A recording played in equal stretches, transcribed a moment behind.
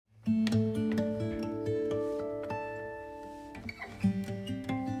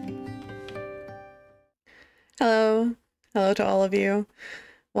Hello. Hello to all of you.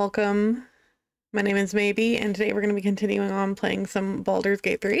 Welcome. My name is May.Bee, and today we're going to be continuing on playing some Baldur's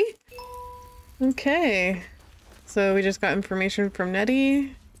Gate 3. Okay. So we just got information from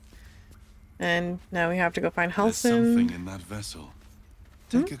Nettie. And now we have to go find Halsin. There's something in that vessel.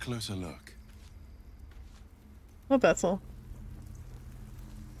 Take a closer look. What vessel?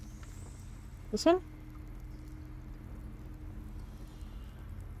 This one?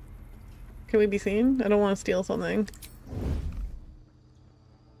 Can we be seen? I don't want to steal something.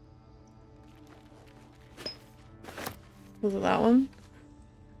 Was it that one?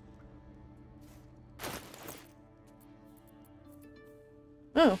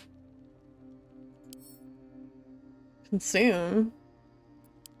 Oh. Consume.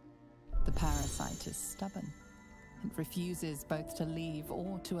 The parasite is stubborn. It refuses both to leave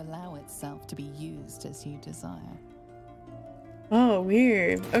or to allow itself to be used as you desire. Oh,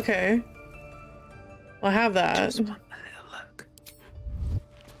 weird. Okay. Well, I have that. Just want a little look.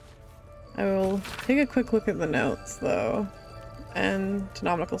 I will take a quick look at the notes, though. And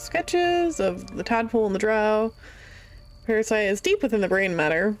anatomical sketches of the tadpole and the drow. Parasite is deep within the brain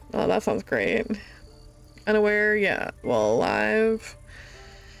matter. Oh, that sounds great. Unaware, yeah. Well, alive.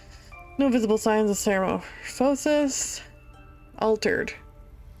 No visible signs of ceramorphosis. Altered.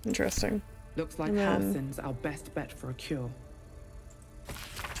 Interesting. Looks like Halsin's our best bet for a cure.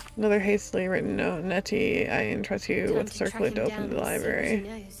 Another hastily written note. Nettie, I entrust you with circulate to open the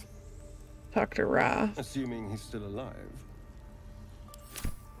library. Dr. Ra. Assuming he's still alive.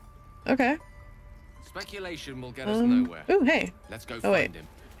 Okay. Speculation will get us nowhere. Ooh, hey. Let's go Oh, wait. find him.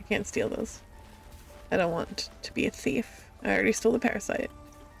 I can't steal those. I don't want to be a thief. I already stole the parasite.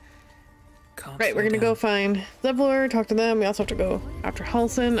 Right, we're gonna go find Zevlor, talk to them. We also have to go after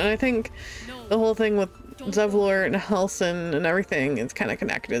Halsin, and I think the whole thing with Zevlor and Halsin and everything is kind of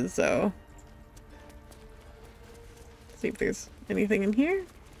connected, so... See if there's anything in here.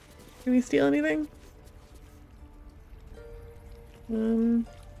 Can we steal anything?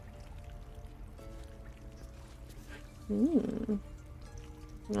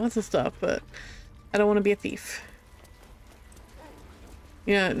 Lots of stuff, but I don't want to be a thief.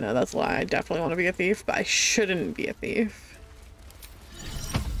 Yeah, no, that's a lie. I definitely want to be a thief, but I shouldn't be a thief.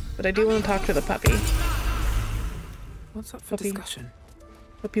 But I do want to talk to the puppy. What's up for discussion?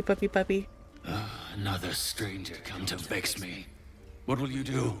 Puppy, puppy, puppy. Another stranger come to vex me. What will you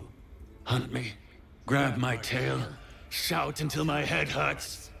do? Hunt me? Grab my tail? Shout until my head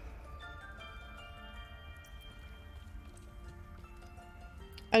hurts?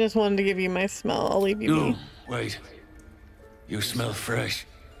 I just wanted to give you my smell. I'll leave you be. No, wait. You smell fresh.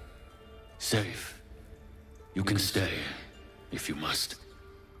 Safe. You can stay, if you must.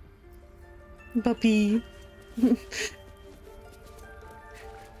 Puppy.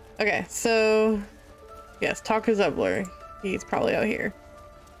 Okay, so... Yes, talk to Zevlor. He's probably out here.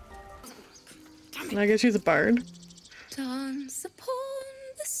 I guess she's a bard. Dance upon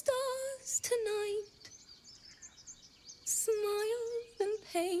the stars tonight. Smile and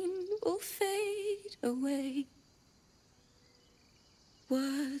pain will fade away.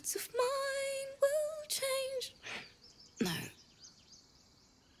 Words of mine will change. No.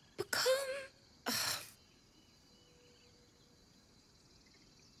 Become...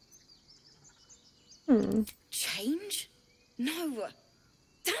 Change? No.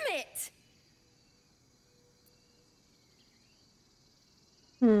 Damn it!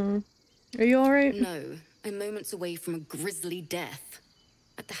 Are you alright? No. I'm moments away from a grisly death.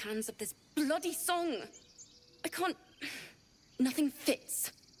 At the hands of this bloody song. I can't... Nothing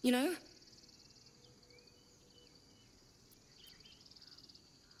fits, you know?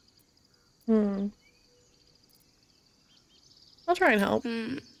 I'll try and help.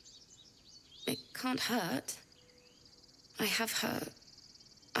 It can't hurt. I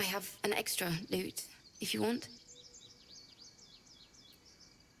have an extra loot, if you want.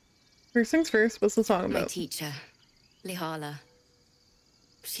 First things first, what's the song about? My teacher, Lihala.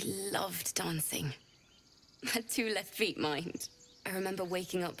 She loved dancing. Had 2 left feet, mind. I remember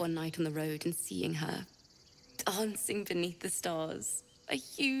waking up one night on the road and seeing her dancing beneath the stars. A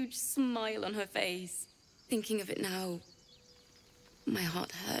huge smile on her face. Thinking of it now, my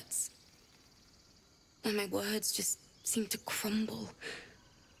heart hurts. And my words just seem to crumble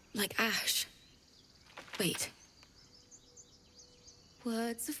like ash. Wait.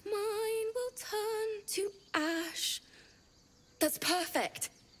 Words of mine will turn to ash. That's perfect.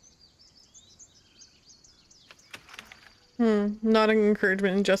 Nodding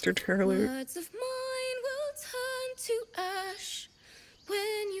encouragement and gesture to her lute. Words of mine will turn to ash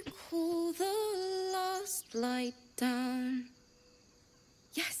when you slide down.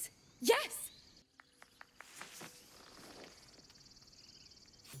 Yes, yes!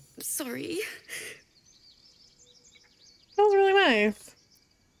 Sorry. That was really nice.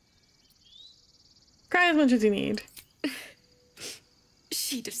 Cry as much as you need.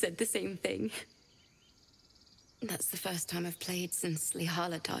 She'd have said the same thing. That's the first time I've played since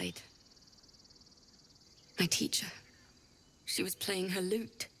Lihala died. My teacher. She was playing her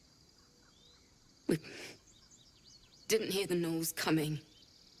lute. We didn't hear the gnolls coming.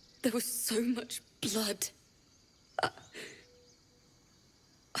 There was so much blood. I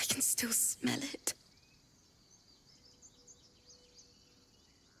can still smell it.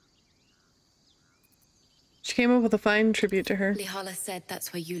 She came up with a fine tribute to her. Lihala said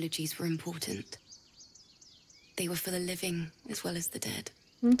that's why eulogies were important. They were for the living as well as the dead.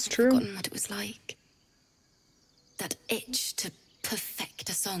 That's true. I've forgotten what it was like. That itch to perfect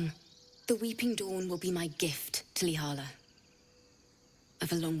a song. The Weeping Dawn will be my gift to Lihala.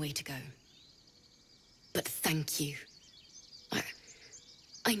 I've a long way to go. But thank you.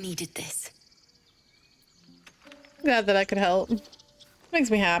 I needed this. Glad that I could help. Makes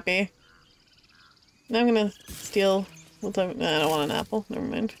me happy. Now I'm gonna steal. I don't want an apple. Never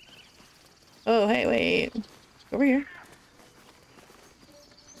mind. Oh, hey, wait. Over here.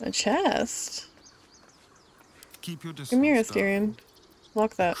 A chest. Keep your distance. Give me your Asterion.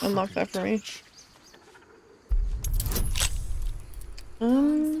 Lock that. Unlock that for me.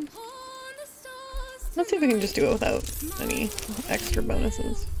 Let's see if we can just do it without any extra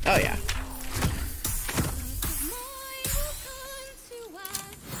bonuses. Oh yeah.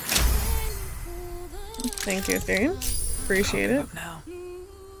 Thank you, Asterion. Appreciate it. Now.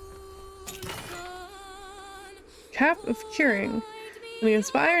 Cap of Curing. When you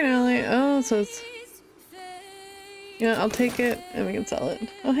inspire an ally. Oh, so it's. Yeah, I'll take it and we can sell it.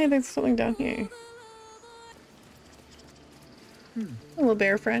 Oh, hey, there's something down here. A little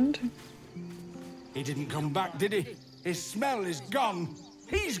bear friend. He didn't come back, did he? His smell is gone.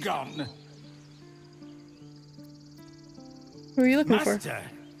 He's gone. Who are you looking for? Master,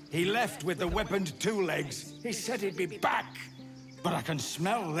 he left with the weaponed two legs. He said he'd be back. But I can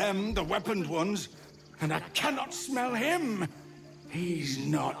smell them, the weaponed ones, and I cannot smell him. He's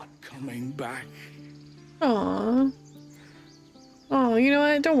not coming back. Aww. Oh, you know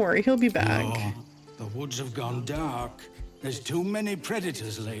what? Don't worry, he'll be back. Oh, the woods have gone dark. There's too many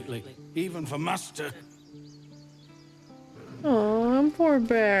predators lately, even for Master. Aw, poor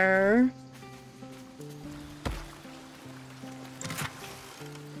bear.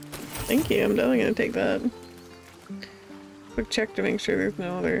 Thank you, I'm definitely gonna take that. Quick check to make sure there's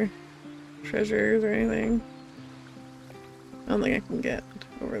no other treasures or anything. I don't think I can get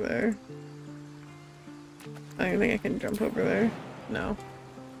over there. I don't think I can jump over there. No.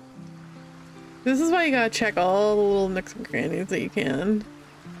 This is why you gotta check all the little nooks and crannies that you can.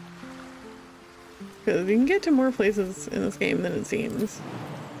 Because you can get to more places in this game than it seems.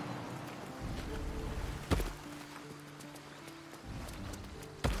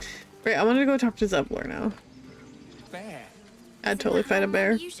 Right, I want to go talk to Zebler now. Bear. I'd totally fight a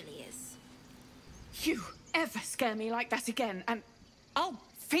bear. Usually is. You ever scare me like that again, and I'll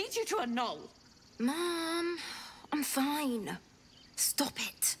feed you to a gnoll. Mom, I'm fine. Stop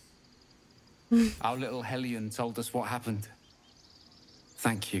it. Our little Hellion told us what happened.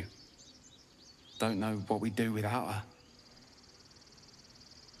 Thank you. Don't know what we'd do without her.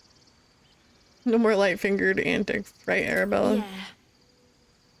 No more light-fingered antics, right, Arabella? Yeah.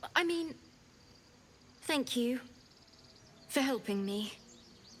 I mean, thank you for helping me.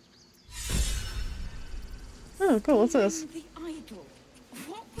 Oh, cool. What's this? The idol.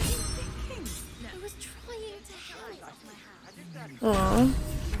 What were you thinking? I was trying to help. Aww.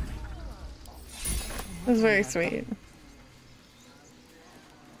 That's very sweet.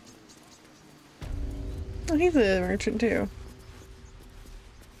 Oh, he's a merchant too.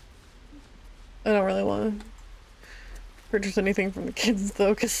 I don't really want to purchase anything from the kids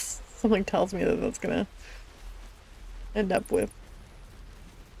though, because something tells me that that's gonna end up with,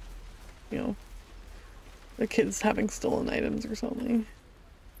 you know, the kids having stolen items or something.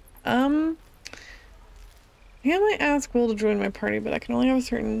 I might ask Wyll to join my party, but I can only have a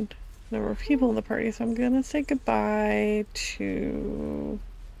certain number of people in the party, so I'm gonna say goodbye to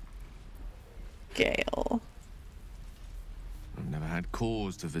Gale. I've never had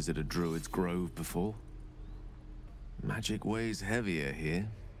cause to visit a druid's grove before. Magic weighs heavier here,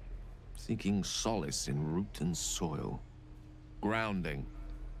 seeking solace in root and soil. Grounding,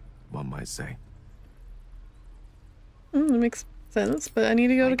 one might say. That makes sense, but I need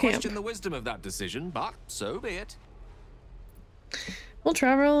to go to camp. I question the wisdom of that decision, but so be it. We'll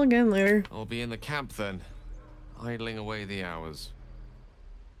travel again later. I'll be in the camp then. idling away the hours.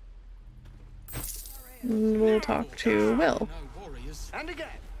 We'll talk to Wyll. And again.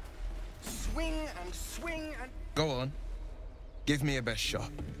 Swing and swing and... Go on. Give me a best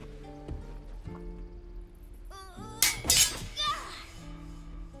shot.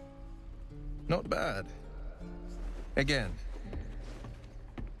 Not bad. Again.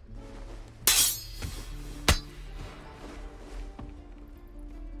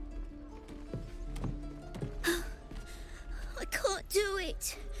 I can't do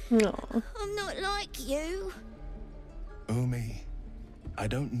it. No. I'm not like you. Umi, I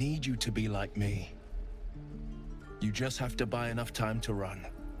don't need you to be like me. You just have to buy enough time to run.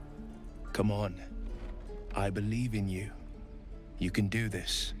 Come on. I believe in you. You can do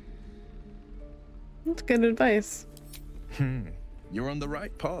this. That's good advice. You're on the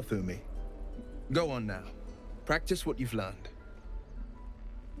right path, Umi. Go on now. Practice what you've learned.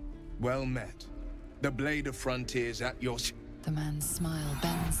 Well met. The blade of frontiers at your... The man's smile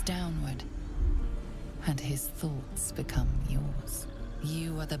bends downward, and his thoughts become yours.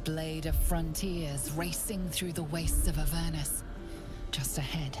 You are the blade of frontiers racing through the wastes of Avernus. Just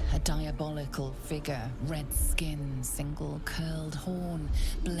ahead, a diabolical figure, red skin, single curled horn,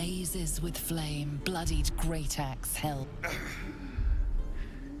 blazes with flame, bloodied great axe held.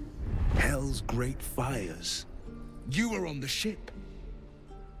 Hell's great fires. You were on the ship.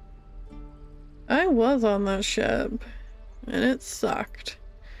 I was on that ship, and it sucked.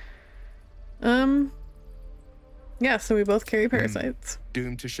 Yeah, so we both carry parasites.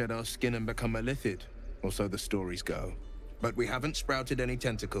 Doomed to shed our skin and become a lithid, or so the stories go. But we haven't sprouted any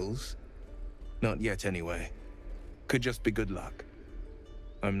tentacles. Not yet, anyway. Could just be good luck.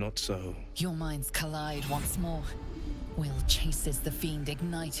 I'm not so... Your minds collide once more. Wyll chases the fiend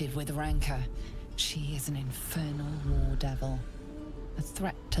ignited with rancor. She is an infernal war devil. A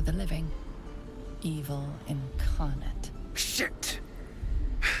threat to the living. Evil incarnate. Shit!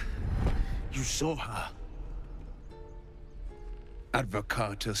 You saw her.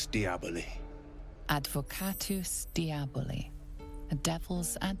 Advocatus Diaboli. Advocatus Diaboli. A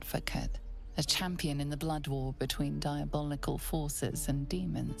devil's advocate. A champion in the blood war between diabolical forces and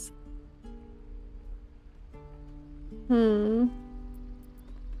demons.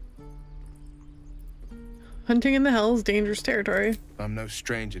 Hunting in the Hells, dangerous territory. I'm no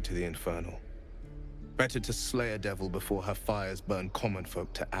stranger to the infernal. Better to slay a devil before her fires burn common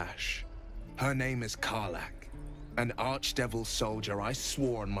folk to ash. Her name is Karlach, an archdevil soldier I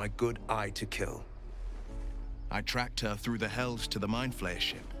swore on my good eye to kill. I tracked her through the Hells to the Mind Flayer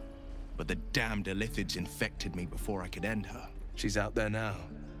ship, but the damned Illithids infected me before I could end her. She's out there now,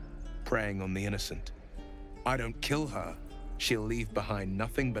 preying on the innocent. I don't kill her, she'll leave behind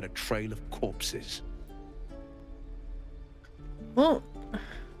nothing but a trail of corpses. Well,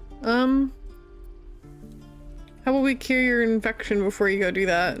 how about we cure your infection before you go do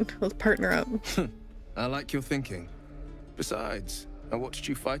that? Let's partner up. I like your thinking. Besides, I watched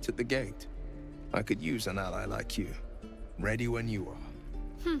you fight at the gate. I could use an ally like you. Ready when you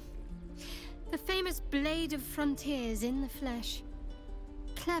are. The famous Blade of Frontiers in the flesh.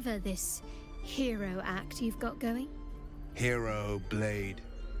 Clever, this hero act you've got going. Hero, Blade.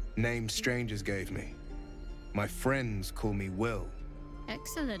 Name strangers gave me. My friends call me Wyll.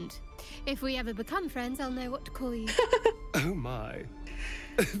 Excellent. If we ever become friends, I'll know what to call you. Oh my.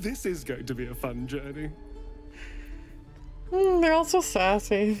 This is going to be a fun journey. They're all so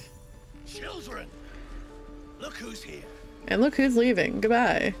sassy. Children, look who's here. And look who's leaving.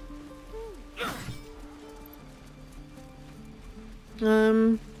 Goodbye.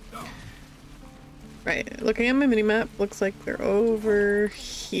 Right, looking at my minimap, looks like they're over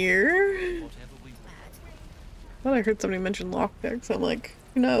here. I thought I heard somebody mention lockpicks, so I'm like,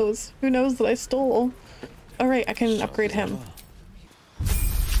 who knows? Who knows that I stole? Alright, I can upgrade him.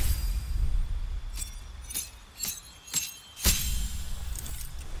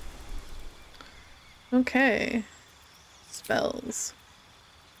 Okay. Spells.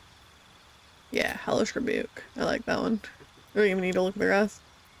 Yeah, Hellish Rebuke. I like that one. I don't even need to look at the rest.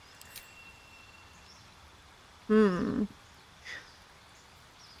 Don't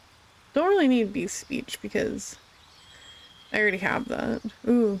really need Beast Speech because I already have that.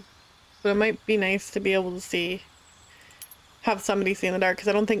 Ooh. But it might be nice to be able to see, have somebody see in the dark, because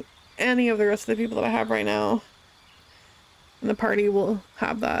I don't think any of the rest of the people that I have right now in the party will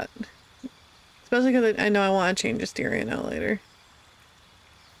have that. Especially because I know I want to change Asteria now later.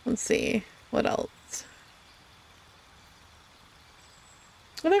 Let's see. What else?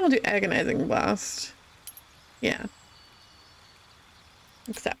 I think I'll do Agonizing Blast. Yeah.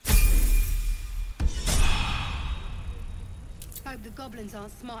 Accept. Hope the goblins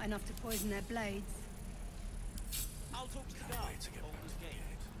aren't smart enough to poison their blades. I'll talk to the guards.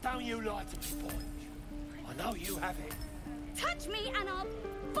 Don't you lie to me, boy. I know you have it. Touch me and I'll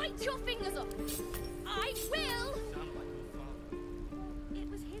bite your fingers off. I will. It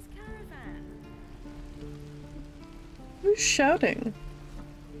was his caravan. Who's shouting?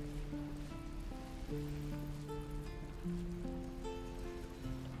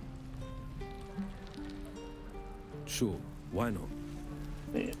 Sure, why not?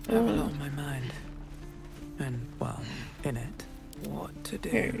 I have a lot on my mind. And, well, in it, what to do.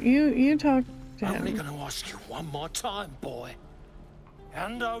 Here, you talk to I'm only him. going to ask you one more time, boy.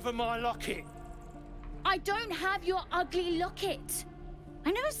 Hand over my locket. I don't have your ugly locket.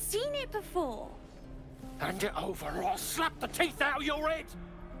 I never seen it before. Hand it over or I'll slap the teeth out of your head.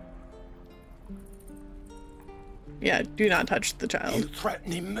 Yeah, do not touch the child. You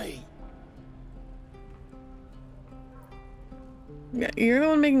threatening me? Yeah, you're the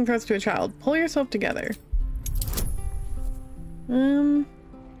one making threats to a child. Pull yourself together. Yeah.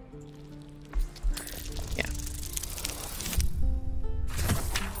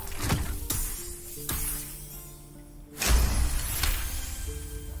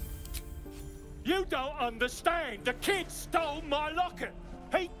 You don't understand. The kid stole my locket.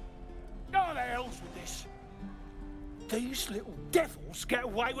 He... Oh, the hell's with this? These little devils get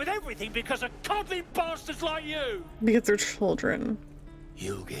away with everything because of coddling bastards like you. Because they're children.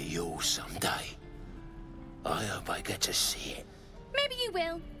 You'll get yours someday. I hope I get to see it. Maybe you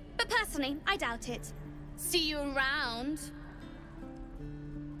will, but personally, I doubt it. See you around.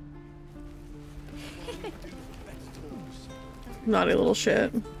 Naughty little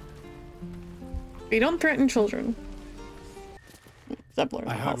shit. You don't threaten children.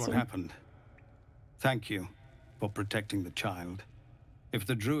 I heard what happened. Thank you for protecting the child. If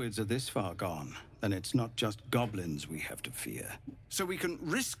the druids are this far gone, then it's not just goblins we have to fear. So we can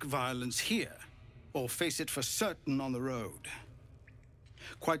risk violence here, or face it for certain on the road.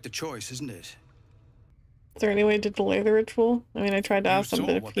 Quite the choice, isn't it? Is there any way to delay the ritual? I mean, I tried to ask him,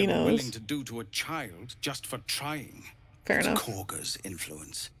 but if what he they were willing knows. to do to a child just for trying. Fair It's enough. Korga's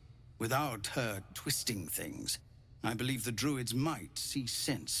influence. Without her twisting things, I believe the druids might see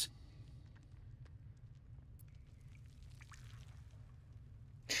sense.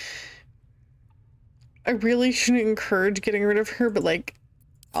 I really shouldn't encourage getting rid of her, but like,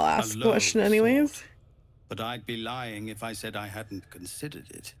 I'll ask the question anyways. But I'd be lying if I said I hadn't considered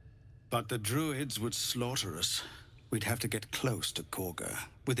it. But the druids would slaughter us. We'd have to get close to Korga,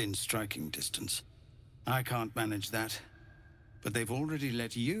 within striking distance. I can't manage that. But they've already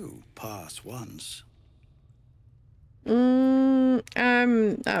let you pass once. I'm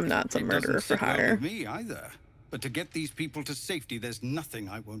not some murderer for Doesn't sit well hire. with me either. But to get these people to safety, there's nothing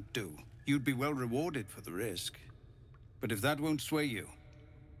I won't do. You'd be well rewarded for the risk. But if that won't sway you,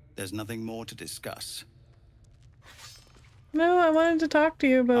 there's nothing more to discuss. No, I wanted to talk to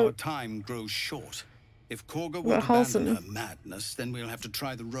you Our about. time grows short. If Korga About won't abandon Halsin. her madness, then we'll have to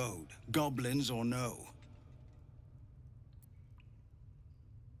try the road, goblins or no.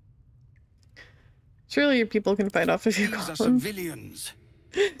 Surely your people can fight off a few These are goblins. civilians.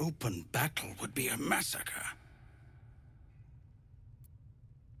 Open battle would be a massacre.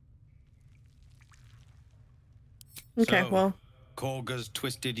 Okay, So, well. Korga's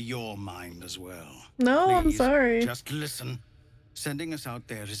twisted your mind as well. No, I'm Please, sorry. Just listen. Sending us out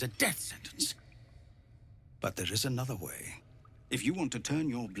there is a death sentence. But there is another way. If you want to turn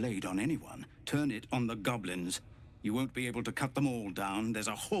your blade on anyone, turn it on the goblins. You won't be able to cut them all down. There's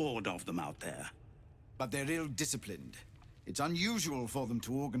a horde of them out there. But they're ill-disciplined. It's unusual for them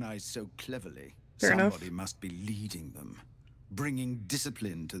to organize so cleverly. Fair enough. Somebody must be leading them, bringing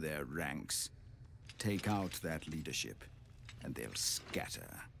discipline to their ranks. Take out that leadership, and they'll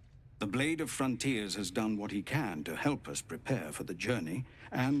scatter. The Blade of Frontiers has done what he can to help us prepare for the journey,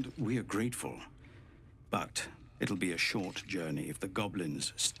 and we are grateful. But it'll be a short journey if the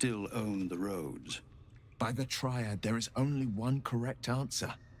goblins still own the roads. By the Triad, there is only one correct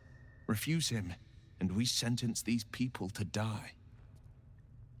answer. Refuse him, and we sentence these people to die.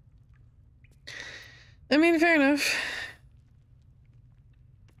 I mean, fair enough.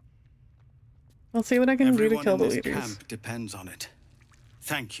 I'll see what I can do to Everyone kill in the this leaders. camp depends on it.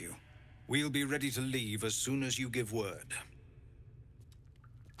 Thank you. We'll be ready to leave as soon as you give word.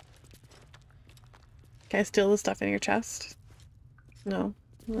 Can I steal the stuff in your chest? No?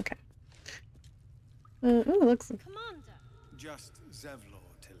 Okay. Ooh, it looks... Just Zevlor,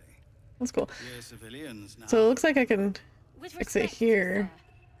 Tilly. That's cool. We're civilians now. So it looks like I can exit here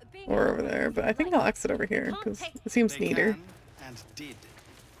or over there, but I think I'll exit over here because it seems They neater. can and did.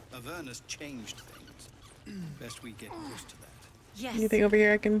 Avernus changed things. Best we get used to that. Yes. Anything over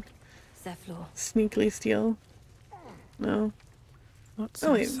here I can Zevlor. sneakily steal? No. What's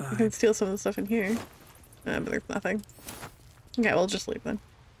Oh wait, we outside? can steal some of the stuff in here. But there's nothing. Okay, we'll just leave then.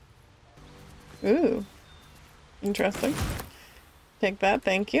 Ooh. Interesting. Take that,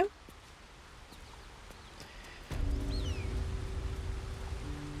 thank you.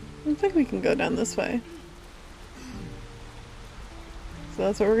 I think we can go down this way. So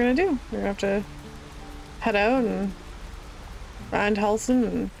that's what we're gonna do. We're gonna have to head out and find Halsin,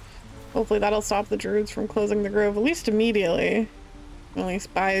 and hopefully that'll stop the druids from closing the grove, at least immediately. At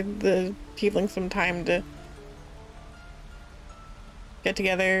least buy the tieflings some time to get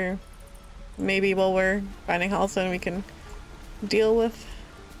together. Maybe while we're finding Halsin, we can deal with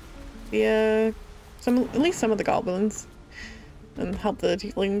the at least some of the goblins and help the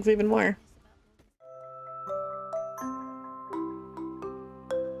tieflings even more.